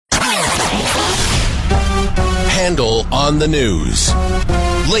Handel on the News.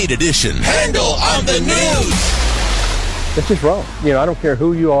 Late edition. Handel on the News. That's just wrong. I don't care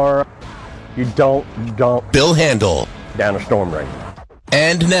who you are. You don't Bill Handel. Down a storm drain.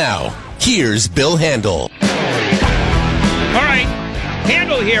 And now, here's Bill Handel. All right,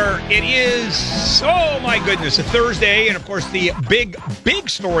 Handel here. It is, oh my goodness, a Thursday. And of course, the big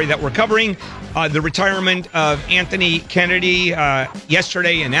story that we're covering, the retirement of Anthony Kennedy.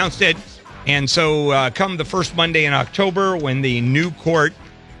 Yesterday announced it. And so come the first Monday in October, when the new court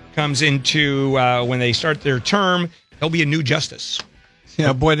comes into, when they start their term, there'll be a new justice.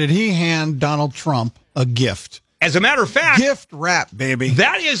 Yeah, boy, did he hand Donald Trump a gift. As a matter of fact, gift wrap, baby.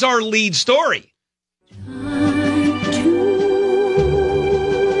 That is our lead story.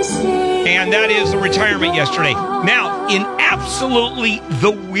 And that is the retirement yesterday. Now, in absolutely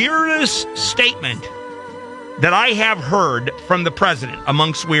the weirdest statement that I have heard from the president,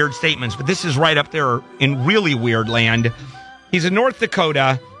 amongst weird statements, but this is right up there in really weird land. He's in North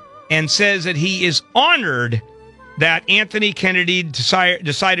Dakota and says that he is honored that Anthony Kennedy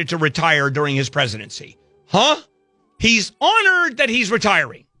decided to retire during his presidency. Huh? He's honored that he's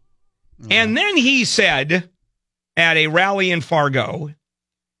retiring. And then he said at a rally in Fargo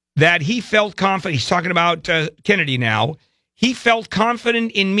that he felt confident. He's talking about Kennedy now. He felt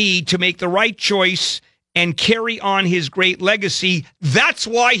confident in me to make the right choice and carry on his great legacy. That's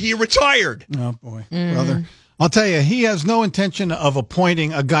why he retired. Oh, boy, brother. I'll tell you, he has no intention of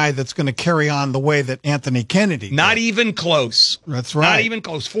appointing a guy that's going to carry on the way that Anthony Kennedy did. Not even close. That's right. Not even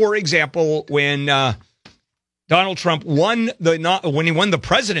close. For example, when Donald Trump when he won the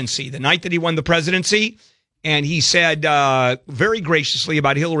presidency, the night that he won the presidency, and he said very graciously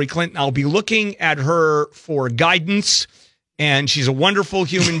about Hillary Clinton, I'll be looking at her for guidance, and she's a wonderful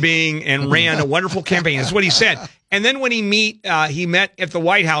human being and ran a wonderful campaign. That's what he said. And then when he met at the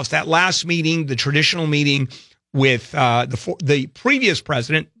White House, that last meeting, the traditional meeting with the previous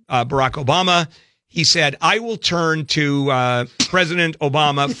president, Barack Obama, he said, I will turn to President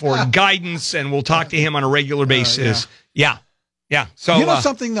Obama for guidance, and we'll talk to him on a regular basis. Yeah. So you know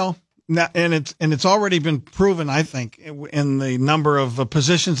something, though? And it's already been proven, I think, in the number of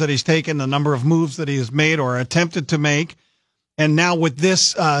positions that he's taken, the number of moves that he has made or attempted to make, and now with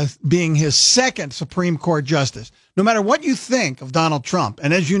this being his second Supreme Court justice. No matter what you think of Donald Trump,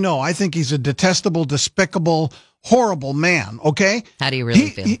 and as you know, I think he's a detestable, despicable, horrible man, okay? How do you really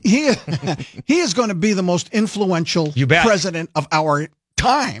feel? He is going to be the most influential president of our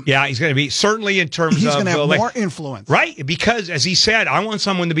time. Yeah, he's going to be, certainly in terms of... He's going to have more influence. Right, because as he said, I want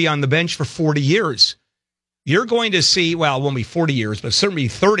someone to be on the bench for 40 years. You're going to see, well, it won't be 40 years, but certainly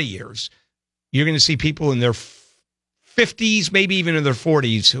 30 years. You're going to see people in their 50s, maybe even in their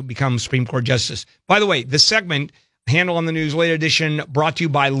 40s, who become Supreme Court justice. By the way, this segment, Handel on the News Late Edition, brought to you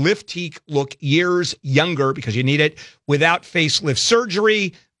by Liftique. Look years younger, because you need it, without facelift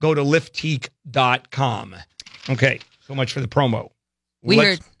surgery. Go to liftique.com. Okay, so much for the promo. We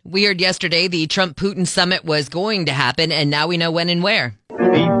heard yesterday the Trump-Putin summit was going to happen, and now we know when and where.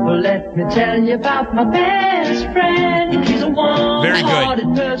 People, let me tell you about my best friend. He's a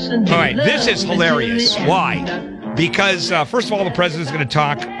warm-hearted person. All right, this is hilarious. Why? Because, first of all, the president's going to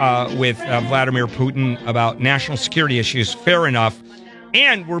talk with Vladimir Putin about national security issues. Fair enough.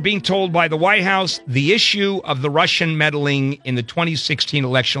 And we're being told by the White House the issue of the Russian meddling in the 2016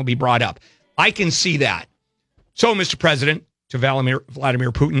 election will be brought up. I can see that. So, Mr. President, to Vladimir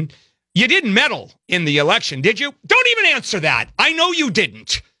Putin, you didn't meddle in the election, did you? Don't even answer that. I know you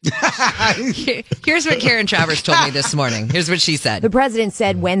didn't. Here's what Karen Travers told me this morning. Here's what she said. The president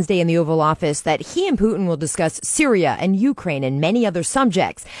said Wednesday in the Oval Office that he and Putin will discuss Syria and Ukraine and many other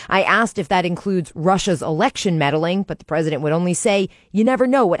subjects. I asked if that includes Russia's election meddling, but the president would only say, you never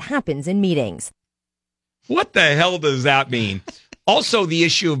know what happens in meetings. What the hell does that mean? Also, the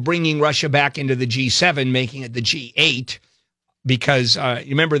issue of bringing Russia back into the G7, making it the G8, because you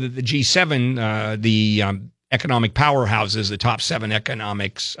remember that the G7, the economic powerhouses, the top 7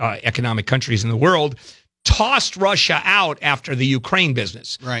 economic countries in the world, tossed Russia out after the Ukraine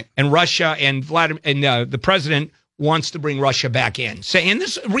business. Right. And Russia and the president wants to bring Russia back in. And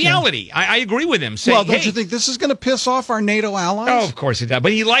this reality, yeah. I agree with him. Saying, well, don't you think this is going to piss off our NATO allies? Oh, of course it does.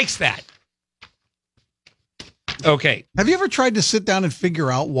 But he likes that. Okay. Have you ever tried to sit down and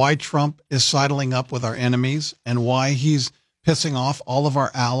figure out why Trump is sidling up with our enemies and why he's pissing off all of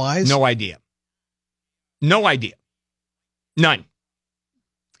our allies? No idea. No idea. None.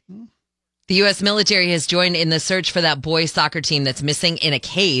 The U.S. military has joined in the search for that boys soccer team that's missing in a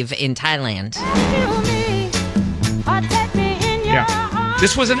cave in Thailand. Yeah.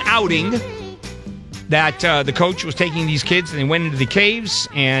 This was an outing that the coach was taking these kids, and they went into the caves,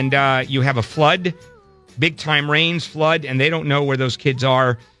 and you have a flood big time rains, flood, and they don't know where those kids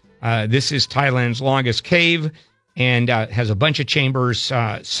are. This is Thailand's longest cave and has a bunch of chambers.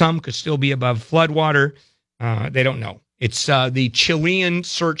 Some could still be above floodwater. They don't know. It's the Chilean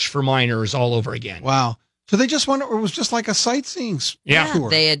search for miners all over again. Wow. So they just went, it was just like a sightseeing tour.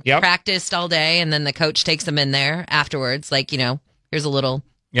 They had practiced all day, and then the coach takes them in there afterwards. Like, here's a little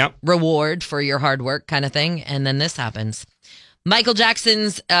reward for your hard work kind of thing. And then this happens. Michael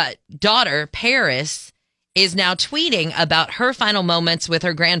Jackson's daughter, Paris, is now tweeting about her final moments with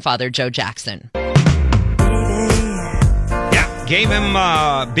her grandfather, Joe Jackson. Yeah, gave him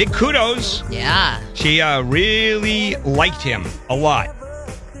big kudos. Yeah. She really liked him a lot.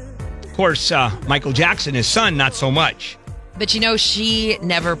 Of course, Michael Jackson, his son, not so much. But she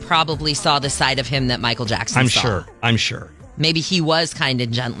never probably saw the side of him that Michael Jackson saw. I'm sure. Maybe he was kind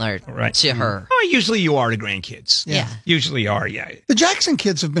and gentler to her. Oh, usually you are to grandkids. Yeah. Usually are, yeah. The Jackson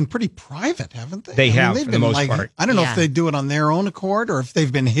kids have been pretty private, haven't they? They have, for the most part. I don't know if they do it on their own accord or if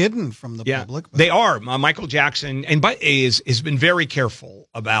they've been hidden from the public. But. They are. Michael Jackson has been very careful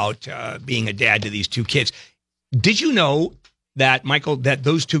about being a dad to these two kids. Did you know that, Michael, that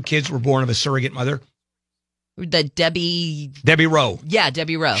those two kids were born of a surrogate mother? The Debbie Rowe. Yeah,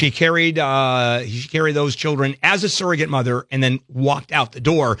 Debbie Rowe. She carried those children as a surrogate mother and then walked out the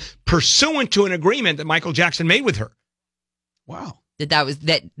door pursuant to an agreement that Michael Jackson made with her. Wow.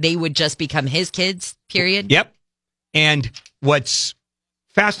 That they would just become his kids, period? Yep. And what's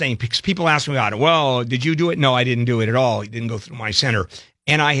fascinating, because people ask me about it, well, did you do it? No, I didn't do it at all. It didn't go through my center.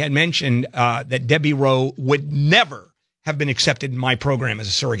 And I had mentioned that Debbie Rowe would never have been accepted in my program as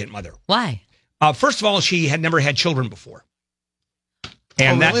a surrogate mother. Why? First of all, she had never had children before.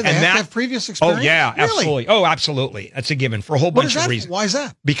 And really? They have to have previous experience? Oh, yeah, really? absolutely. Oh, absolutely. That's a given for a whole bunch of reasons. Why is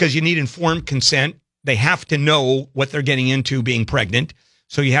that? Because you need informed consent. They have to know what they're getting into being pregnant.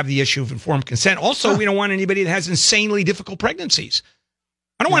 So you have the issue of informed consent. Also, we don't want anybody that has insanely difficult pregnancies.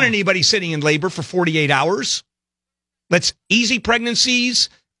 I don't want anybody sitting in labor for 48 hours. Let's easy pregnancies,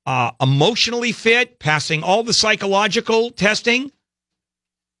 emotionally fit, passing all the psychological testing.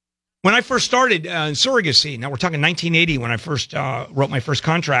 When I first started in surrogacy, now we're talking 1980 when I first wrote my first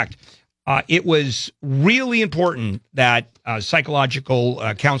contract, it was really important that psychological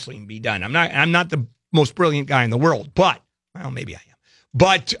counseling be done. I'm not the most brilliant guy in the world, but, well, maybe I am.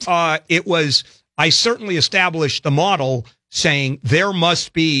 But I certainly established the model saying there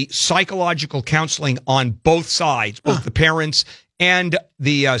must be psychological counseling on both sides, both the parents and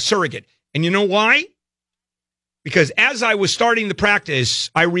the surrogate. And you know why? Because as I was starting the practice,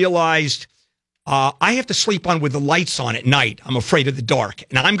 I realized I have to sleep on with the lights on at night. I'm afraid of the dark.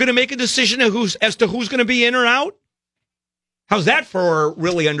 And I'm going to make a decision as to who's going to be in or out. How's that for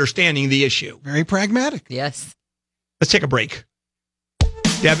really understanding the issue? Very pragmatic. Yes. Let's take a break.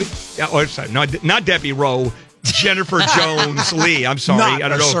 Debbie, sorry, not Debbie Rowe, Jennifer Jones Lee. I'm sorry. Not I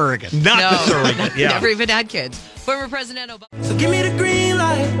don't know. Surrogate. Not the surrogate. Yeah. Never even had kids. Former President Obama. So give me the green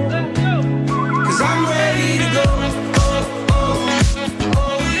light, 'cause I'm ready to go.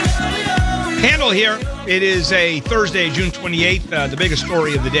 Handel here. It is a Thursday, June 28th. The biggest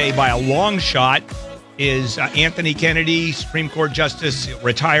story of the day by a long shot is Anthony Kennedy, Supreme Court Justice,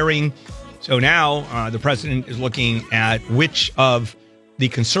 retiring. So now the president is looking at which of the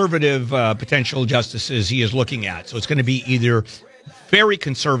conservative potential justices he is looking at. So it's going to be either very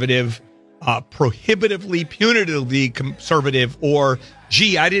conservative, prohibitively, punitively conservative, or,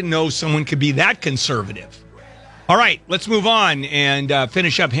 gee, I didn't know someone could be that conservative. All right, let's move on and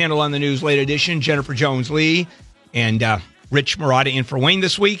finish up Handel on the News Late Edition. Jennifer Jones Lee and Rich Murata in for Wayne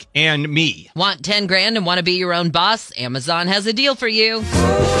this week, and me. Want 10 grand and want to be your own boss? Amazon has a deal for you. Ooh, baby,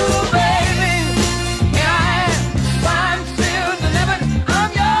 here I am. I'm still delivered.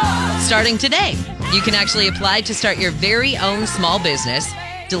 I'm yours. Starting today, you can actually apply to start your very own small business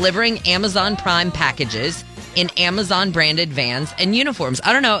delivering Amazon Prime packages in Amazon-branded vans and uniforms.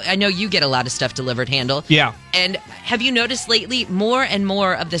 I don't know. I know you get a lot of stuff delivered, Handel. Yeah. And have you noticed lately, more and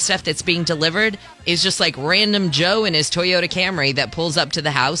more of the stuff that's being delivered is just like random Joe in his Toyota Camry that pulls up to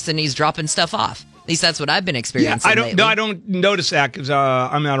the house and he's dropping stuff off. At least that's what I've been experiencing lately. I don't notice that because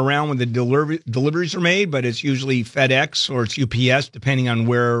I'm not around when the deliveries are made, but it's usually FedEx or it's UPS, depending on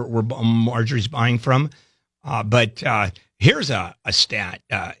where Marjorie's buying from. But here's a stat.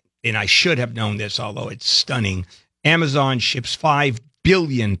 And I should have known this, although it's stunning. Amazon ships 5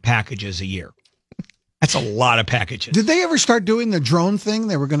 billion packages a year. That's a lot of packages. Did they ever start doing the drone thing?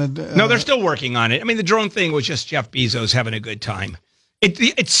 They were going to... No, they're still working on it. I mean, the drone thing was just Jeff Bezos having a good time.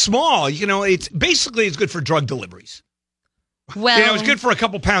 It's small. You know, it's basically it's good for drug deliveries. Well, it was good for a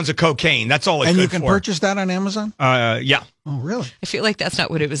couple pounds of cocaine. That's all it's and good you can for. purchase that on Amazon? Yeah. Oh, really? I feel like that's not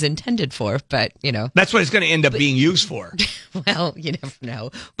what it was intended for, but, That's what it's going to end up being used for. Well, you never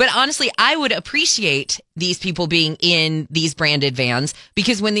know. But honestly, I would appreciate these people being in these branded vans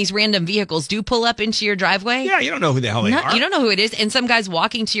because when these random vehicles do pull up into your driveway. Yeah, you don't know who the hell they are. You don't know who it is. And some guy's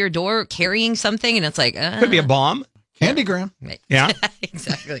walking to your door carrying something, and it's like, Could be a bomb. Candygram. Yeah.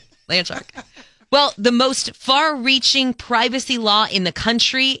 Exactly. Land shark. Well, the most far-reaching privacy law in the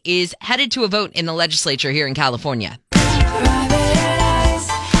country is headed to a vote in the legislature here in California.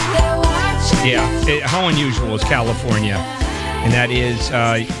 Yeah. How unusual is California? And that is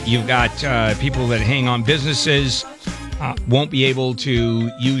you've got people that hang on businesses won't be able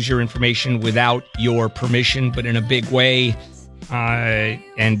to use your information without your permission, but in a big way.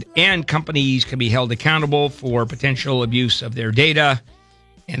 And companies can be held accountable for potential abuse of their data.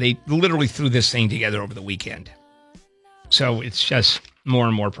 And they literally threw this thing together over the weekend. So it's just more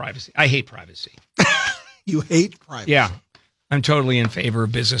and more privacy. I hate privacy. You hate privacy? Yeah. I'm totally in favor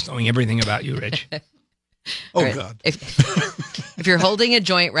of business knowing everything about you, Rich. Oh, Right. God. If you're holding a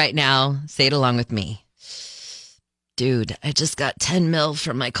joint right now, say it along with me. Dude, I just got 10 mil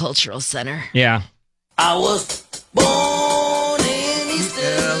from my cultural center. Yeah. I was born in East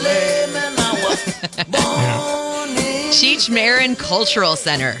LA, and I was born Cheech Marin Cultural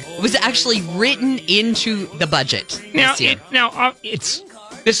Center was actually written into the budget Now, this year.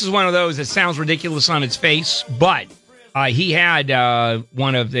 this is one of those that sounds ridiculous on its face, but he had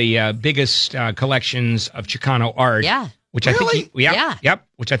one of the biggest collections of Chicano art. Yeah. Which I think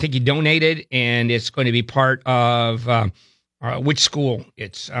which I think he donated, and it's going to be part of which school?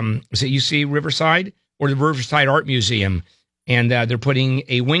 It's is it UC Riverside or the Riverside Art Museum? And they're putting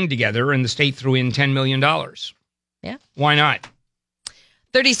a wing together, and the state threw in $10 million. Yeah. Why not?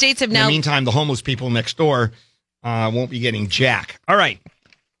 30 states have now... In the meantime, the homeless people next door won't be getting jack. All right.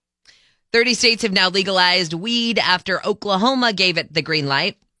 30 states have now legalized weed after Oklahoma gave it the green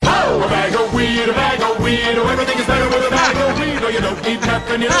light. Oh, a bag of weed, oh, everything is better with a bag of weed. Oh, you don't need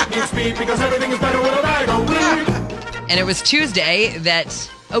caffeine, you don't need speed, because everything is better with a bag of weed. And it was Tuesday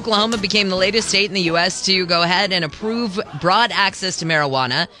that Oklahoma became the latest state in the U.S. to go ahead and approve broad access to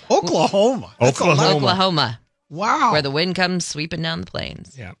marijuana. Oklahoma. That's Oklahoma. Wow. Where the wind comes sweeping down the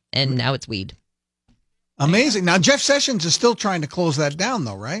plains. Yeah. And now it's weed. Amazing. Now, Jeff Sessions is still trying to close that down,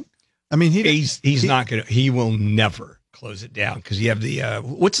 though, right? I mean, he's not going to, he will never close it down because you have the,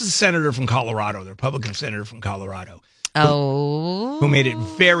 what's the senator from Colorado, the Republican senator from Colorado? Who made it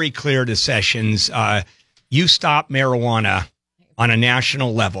very clear to Sessions, you stop marijuana on a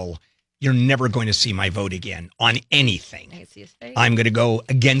national level, you're never going to see my vote again on anything. I can see his face. I'm going to go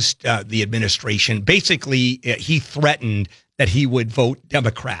against the administration. Basically, he threatened that he would vote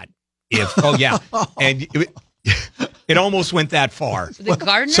Democrat if, and it almost went that far. The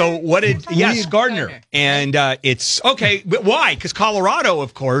Gardner? So what did, yes, Gardner. And it's, okay, but why? Because Colorado,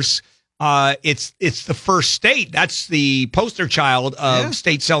 of course, it's the first state. That's the poster child of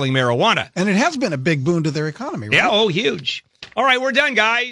states selling marijuana. And it has been a big boon to their economy, right? Yeah, huge. All right, we're done, guys.